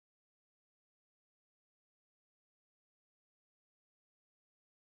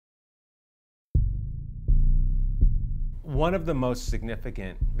One of the most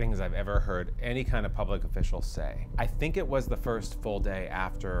significant things I've ever heard any kind of public official say, I think it was the first full day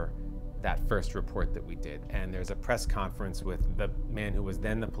after that first report that we did, and there's a press conference with the man who was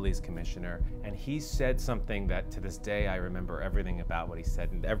then the police commissioner, and he said something that to this day I remember everything about what he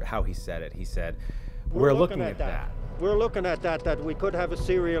said and how he said it. He said, we're looking at that. We're looking at that we could have a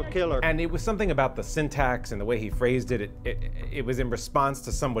serial killer. And it was something about the syntax and the way he phrased it. It was in response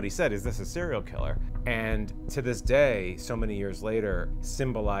to somebody said, is this a serial killer? And to this day, so many years later,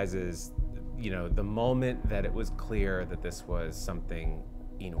 symbolizes, you know, the moment that it was clear that this was something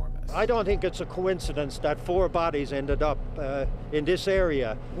enormous. I don't think it's a coincidence that 4 bodies ended up in this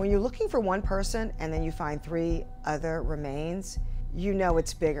area. When you're looking for one person and then you find 3 other remains, you know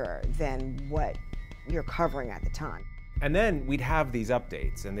it's bigger than what you're covering at the time. And then we'd have these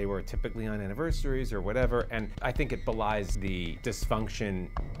updates, and they were typically on anniversaries or whatever, and I think it belies the dysfunction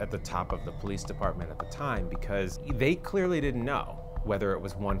at the top of the police department at the time, because they clearly didn't know whether it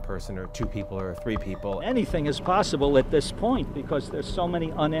was 1 person or 2 people or 3 people. Anything is possible at this point because there's so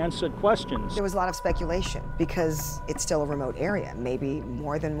many unanswered questions. There was a lot of speculation because it's still a remote area. Maybe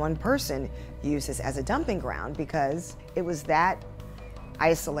more than 1 person used this as a dumping ground because it was that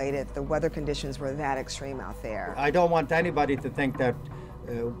isolated, the weather conditions were that extreme out there. I don't want anybody to think that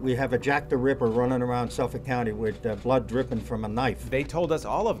we have a Jack the Ripper running around Suffolk County with blood dripping from a knife. They told us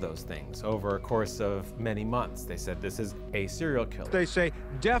all of those things over a course of many months. They said this is a serial killer. They say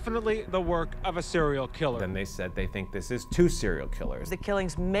definitely the work of a serial killer. Then they said they think this is 2 serial killers. The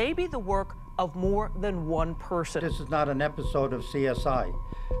killings may be the work of more than 1 person. This is not an episode of CSI.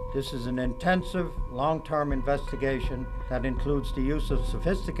 This is an intensive, long-term investigation that includes the use of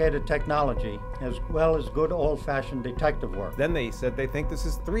sophisticated technology as well as good old-fashioned detective work. Then they said they think this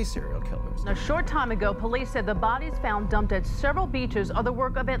is 3 serial killers. A short time ago, police said the bodies found dumped at several beaches are the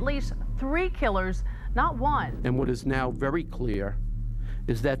work of at least 3 killers, not 1. And what is now very clear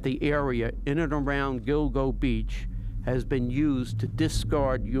is that the area in and around Gilgo Beach has been used to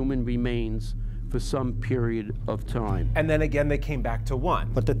discard human remains for some period of time. And then again, they came back to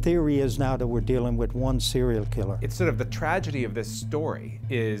 1. But the theory is now that we're dealing with 1 serial killer. It's sort of the tragedy of this story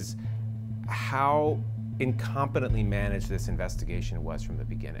is how incompetently managed this investigation was from the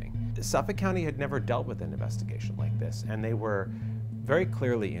beginning. Suffolk County had never dealt with an investigation like this, and they were very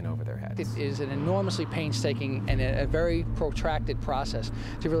clearly in over their heads. It is an enormously painstaking and a very protracted process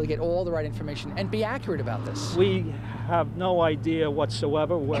to really get all the right information and be accurate about this. We have no idea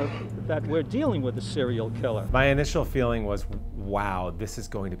whatsoever that we're dealing with a serial killer. My initial feeling was, wow, this is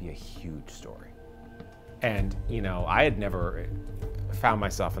going to be a huge story. And, you know, I had never found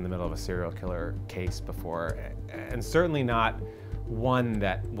myself in the middle of a serial killer case before, and certainly not one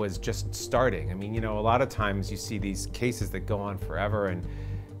that was just starting. I mean, you know, a lot of times you see these cases that go on forever, and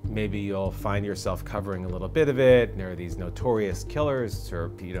maybe you'll find yourself covering a little bit of it, and there are these notorious killers, or,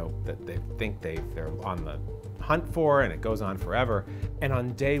 you know, that they think they're on the hunt for, and it goes on forever. And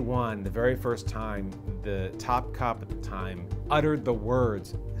on day 1, the very first time, the top cop at the time uttered the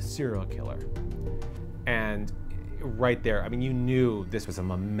words, serial killer. And right there, I mean, you knew this was a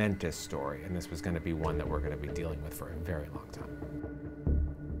momentous story, and this was going to be one that we're going to be dealing with for a very long time.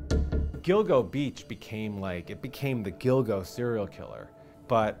 Gilgo Beach became the Gilgo serial killer,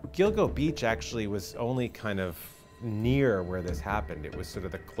 but Gilgo Beach actually was only kind of near where this happened. It was sort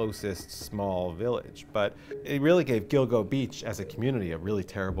of the closest small village, but it really gave Gilgo Beach as a community a really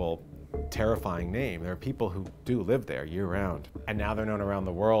terrifying name. There are people who do live there year-round, and now they're known around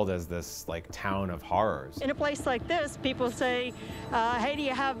the world as this like town of horrors. In a place like this, people say, hey, do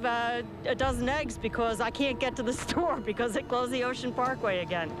you have a dozen eggs because I can't get to the store because they closed the Ocean Parkway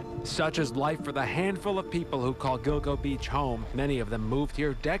again. Such is life for the handful of people who call Gilgo Beach home. Many of them moved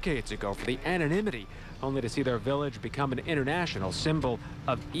here decades ago for the anonymity, only to see their village become an international symbol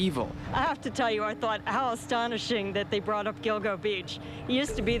of evil. I have to tell you, I thought how astonishing that they brought up Gilgo Beach. It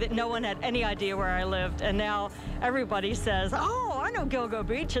used to be that no one had any idea where I lived, and now everybody says, oh, I know Gilgo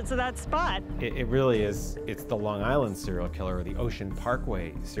Beach, it's that spot. It really is, it's the Long Island serial killer, or the Ocean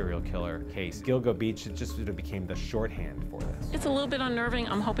Parkway serial killer case. Gilgo Beach, it just sort of became the shorthand for this. It's a little bit unnerving.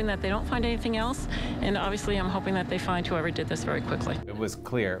 I'm hoping that they don't find anything else, and obviously I'm hoping that they find whoever did this very quickly. It was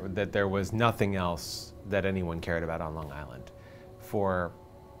clear that there was nothing else that anyone cared about on Long Island for,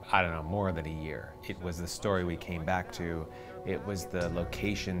 I don't know, more than a year. It was the story we came back to. It was the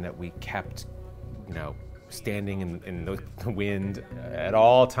location that we kept, you know, standing in the wind at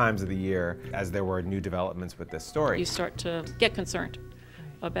all times of the year as there were new developments with this story. You start to get concerned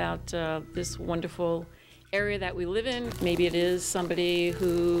about this wonderful area that we live in. Maybe it is somebody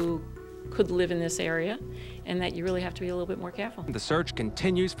who could live in this area, and that you really have to be a little bit more careful. The search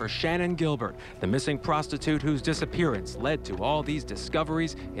continues for Shannan Gilbert, the missing prostitute whose disappearance led to all these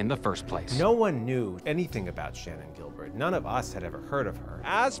discoveries in the first place. No one knew anything about Shannan Gilbert. None of us had ever heard of her.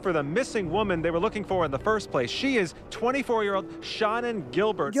 As for the missing woman they were looking for in the first place, she is 24-year-old Shannan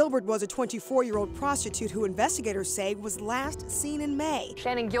Gilbert. Gilbert was a 24-year-old prostitute who investigators say was last seen in May.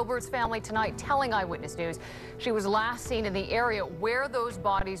 Shannan Gilbert's family tonight telling Eyewitness News she was last seen in the area where those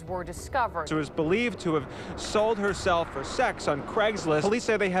bodies were discovered. She was believed to have sold herself for sex on Craigslist. Police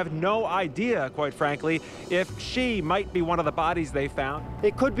say they have no idea, quite frankly, if she might be one of the bodies they found.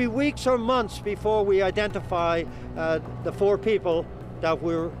 It could be weeks or months before we identify the 4 people that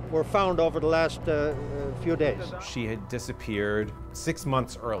were found over the last few days. She had disappeared 6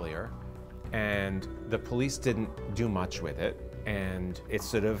 months earlier, and the police didn't do much with it. And it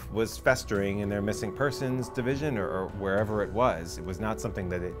sort of was festering in their missing persons division or wherever it was. It was not something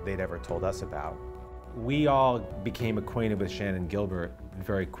that they'd ever told us about. We all became acquainted with Shannan Gilbert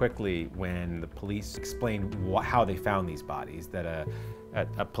very quickly when the police explained how they found these bodies, that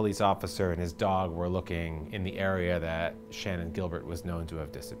a police officer and his dog were looking in the area that Shannan Gilbert was known to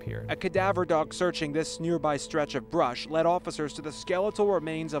have disappeared. A cadaver dog searching this nearby stretch of brush led officers to the skeletal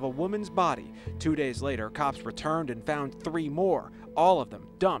remains of a woman's body. 2 days later, cops returned and found 3 more, all of them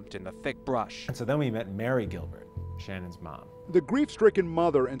dumped in the thick brush. And so then we met Mary Gilbert, Shannan's mom. The grief-stricken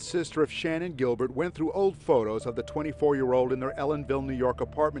mother and sister of Shannan Gilbert went through old photos of the 24-year-old in their Ellenville, New York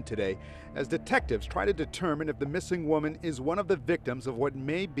apartment today as detectives try to determine if the missing woman is one of the victims of what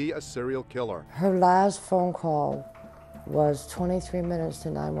may be a serial killer. Her last phone call was 23 minutes to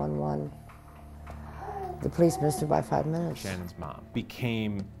 911. The police missed her by 5 minutes. Shannan's mom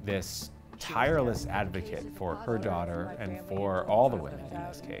became this tireless advocate for her daughter and for all the women in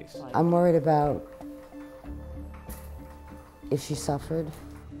this case. I'm worried about if she suffered.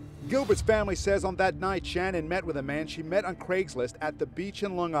 Gilbert's family says on that night Shannan met with a man she met on Craigslist at the beach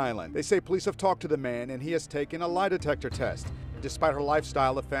in Long Island. They say police have talked to the man and he has taken a lie detector test. Despite her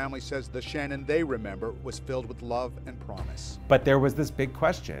lifestyle, the family says the Shannan they remember was filled with love and promise. But there was this big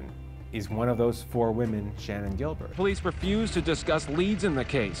question. Is one of those 4 women Shannan Gilbert? Police refuse to discuss leads in the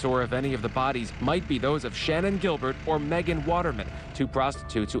case or if any of the bodies might be those of Shannan Gilbert or Megan Waterman, 2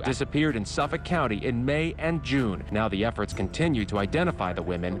 prostitutes who disappeared in Suffolk County in May and June. Now the efforts continue to identify the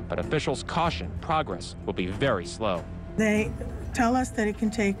women, but officials caution progress will be very slow. They tell us that it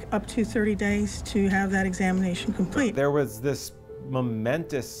can take up to 30 days to have that examination complete. There was this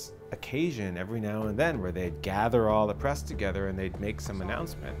momentous occasion every now and then where they'd gather all the press together and they'd make some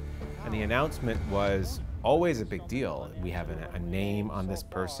announcement. And the announcement was always a big deal. We have a name on this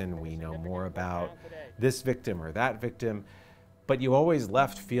person, we know more about this victim or that victim, but you always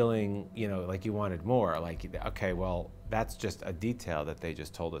left feeling, like you wanted more, like, okay, well, that's just a detail that they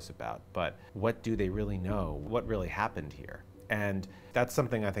just told us about, but what do they really know? What really happened here? And that's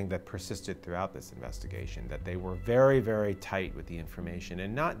something I think that persisted throughout this investigation, that they were very, very tight with the information,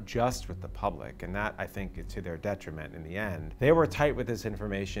 and not just with the public, and that I think to their detriment in the end. They were tight with this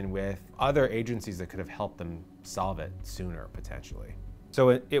information with other agencies that could have helped them solve it sooner, potentially. So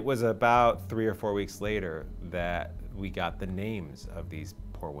it was about 3 or 4 weeks later that we got the names of these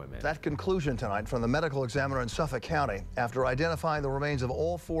poor women. That conclusion tonight from the medical examiner in Suffolk County after identifying the remains of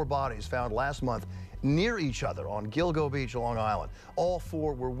all 4 bodies found last month near each other on Gilgo Beach, Long Island. All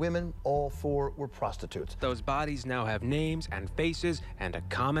 4 were women, all 4 were prostitutes. Those bodies now have names and faces and a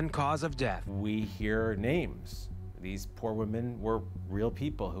common cause of death. We hear names. These poor women were real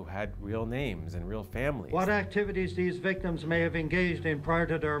people who had real names and real families. What activities these victims may have engaged in prior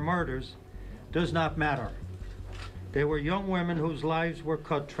to their murders does not matter. They were young women whose lives were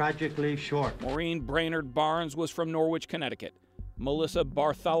cut tragically short. Maureen Brainard-Barnes was from Norwich, Connecticut. Melissa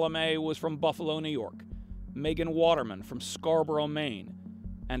Bartholomew was from Buffalo, New York. Megan Waterman from Scarborough, Maine.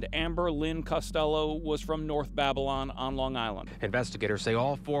 And Amber Lynn Costello was from North Babylon on Long Island. Investigators say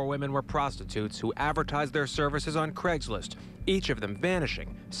all 4 women were prostitutes who advertised their services on Craigslist, each of them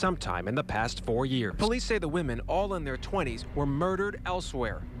vanishing sometime in the past 4 years. Police say the women, all in their 20s, were murdered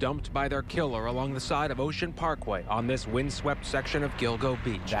elsewhere, dumped by their killer along the side of Ocean Parkway on this windswept section of Gilgo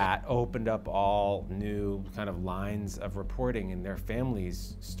Beach. That opened up all new kind of lines of reporting, and their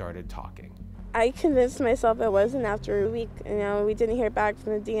families started talking. I convinced myself it wasn't. After a week, we didn't hear back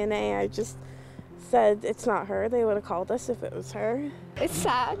from the DNA. I just said it's not her. They would have called us if it was her. It's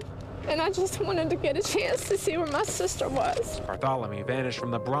sad, and I just wanted to get a chance to see where my sister was. Bartholomew vanished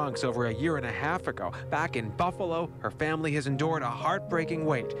from the Bronx over a year and a half ago. Back in Buffalo, her family has endured a heartbreaking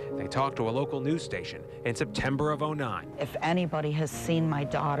wait. They talked to a local news station in September of '09. If anybody has seen my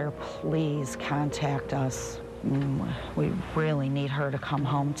daughter, please contact us. We really need her to come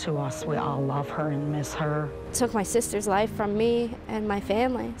home to us. We all love her and miss her. Took my sister's life from me and my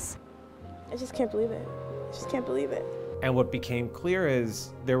family's. I just can't believe it. I just can't believe it. And what became clear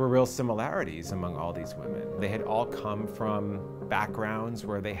is there were real similarities among all these women. They had all come from backgrounds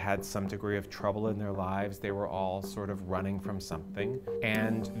where they had some degree of trouble in their lives. They were all sort of running from something.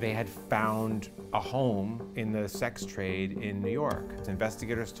 And they had found a home in the sex trade in New York.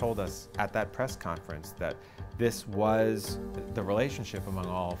 Investigators told us at that press conference that this was the relationship among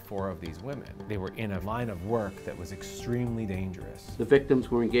all 4 of these women. They were in a line of work that was extremely dangerous. The victims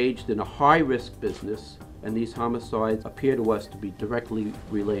were engaged in a high-risk business, and these homicides appear to us to be directly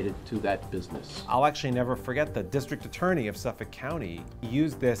related to that business. I'll actually never forget the district attorney of Suffolk County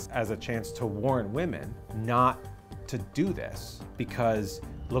used this as a chance to warn women not to do this, because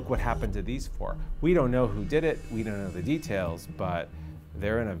look what happened to these 4. We don't know who did it, we don't know the details, but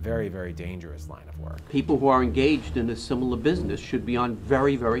they're in a very, very dangerous line of work. People who are engaged in a similar business should be on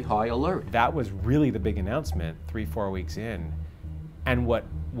very, very high alert. That was really the big announcement 3-4 weeks in. And what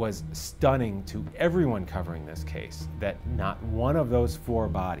was stunning to everyone covering this case, that not one of those 4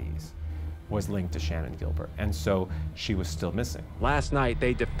 bodies was linked to Shannan Gilbert, and so she was still missing. Last night,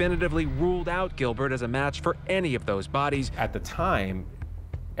 they definitively ruled out Gilbert as a match for any of those bodies. At the time,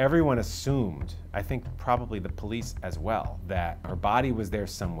 everyone assumed, I think probably the police as well, that her body was there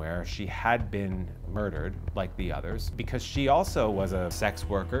somewhere. She had been murdered like the others, because she also was a sex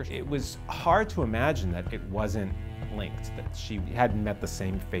worker. It was hard to imagine that it wasn't linked, that she hadn't met the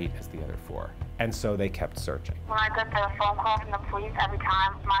same fate as the other 4. And so they kept searching. When I get the phone call from the police, every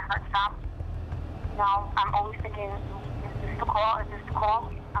time my heart stops. You know, I'm always thinking, is this the call? Is this the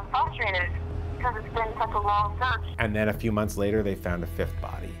call? I'm frustrated because it's been such a long search. And then a few months later, they found a 5th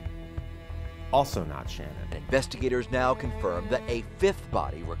body. Also not Shannan. Investigators now confirm that a 5th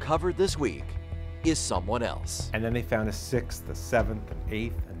body recovered this week is someone else. And then they found a 6th, a 7th, an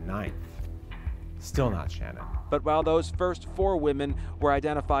 8th, and 9th. Still not Shannan. But while those first 4 women were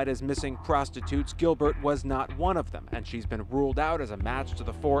identified as missing prostitutes, Gilbert was not one of them, and she's been ruled out as a match to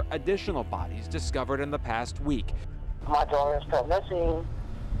the 4 additional bodies discovered in the past week. My daughter is still missing.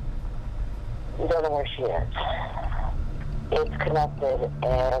 We don't know where she is. It's connected,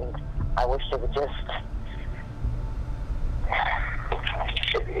 and I wish they would just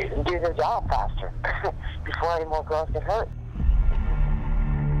do their job faster before any more girls get hurt.